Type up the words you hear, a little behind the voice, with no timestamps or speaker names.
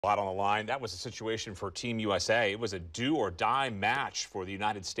A lot on the line. That was a situation for Team USA. It was a do-or-die match for the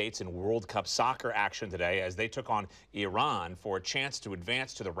United States in World Cup soccer action today as they took on Iran for a chance to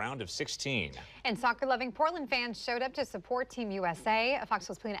advance to the round of 16. And soccer-loving Portland fans showed up to support Team USA. Fox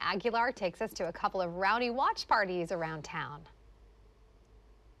 12's Paulina Aguilar takes us to a couple of rowdy watch parties around town.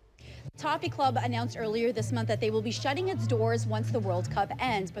 Toffee Club announced earlier this month that they will be shutting its doors once the World Cup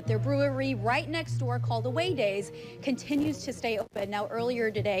ends, but their brewery right next door called Away Days continues to stay open. Now,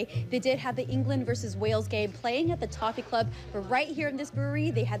 earlier today, they did have the England versus Wales game playing at the Toffee Club, but right here in this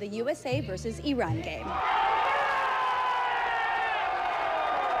brewery, they had the USA versus Iran game.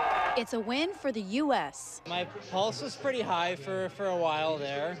 It's a win for the U.S. My pulse was pretty high for a while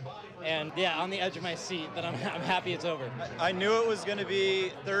there, and yeah, on the edge of my seat, but I'm happy it's over. I knew it was going to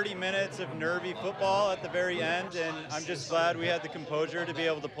be 30 minutes of nervy football at the very end, and I'm just glad we had the composure to be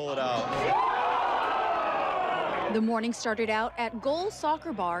able to pull it out. The morning started out at Goal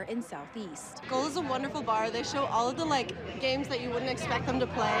Soccer Bar in Southeast. Goal is a wonderful bar. They show all of the games that you wouldn't expect them to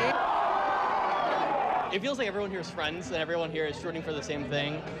play. It feels like everyone here is friends and everyone here is shooting for the same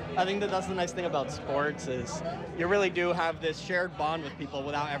thing. I think that's the nice thing about sports is you really do have this shared bond with people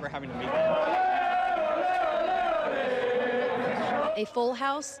without ever having to meet them. A full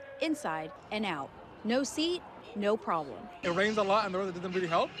house, inside and out. No seat, no problem. It rains a lot and the weather doesn't really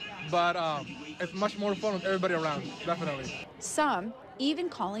help, but it's much more fun with everybody around, definitely. Some even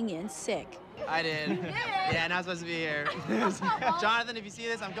calling in sick. I did. Yeah, not supposed to be here. Jonathan, if you see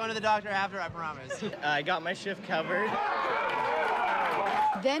this, I'm going to the doctor after, I promise. I got my shift covered.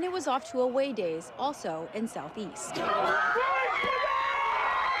 Then it was off to Away Days, also in Southeast.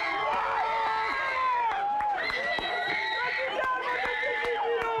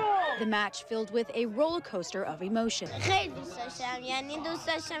 The match filled with a roller coaster of emotion. He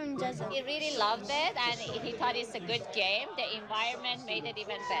really loved it, and he thought it's a good game. The environment made it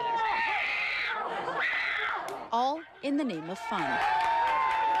even better. All in the name of fun.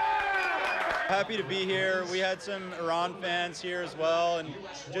 Happy to be here. We had some Iran fans here as well, and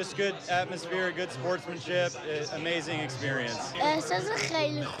just good atmosphere, good sportsmanship, amazing experience.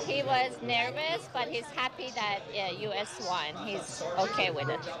 He was nervous, but he's happy that U.S. won. He's okay with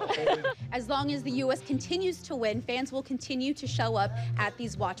it. As long as the U.S. continues to win, fans will continue to show up at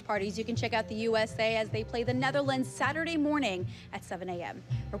these watch parties. You can check out the USA as they play the Netherlands Saturday morning at 7 a.m.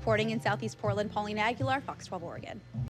 Reporting in Southeast Portland, Paulina Aguilar, Fox 12 Oregon.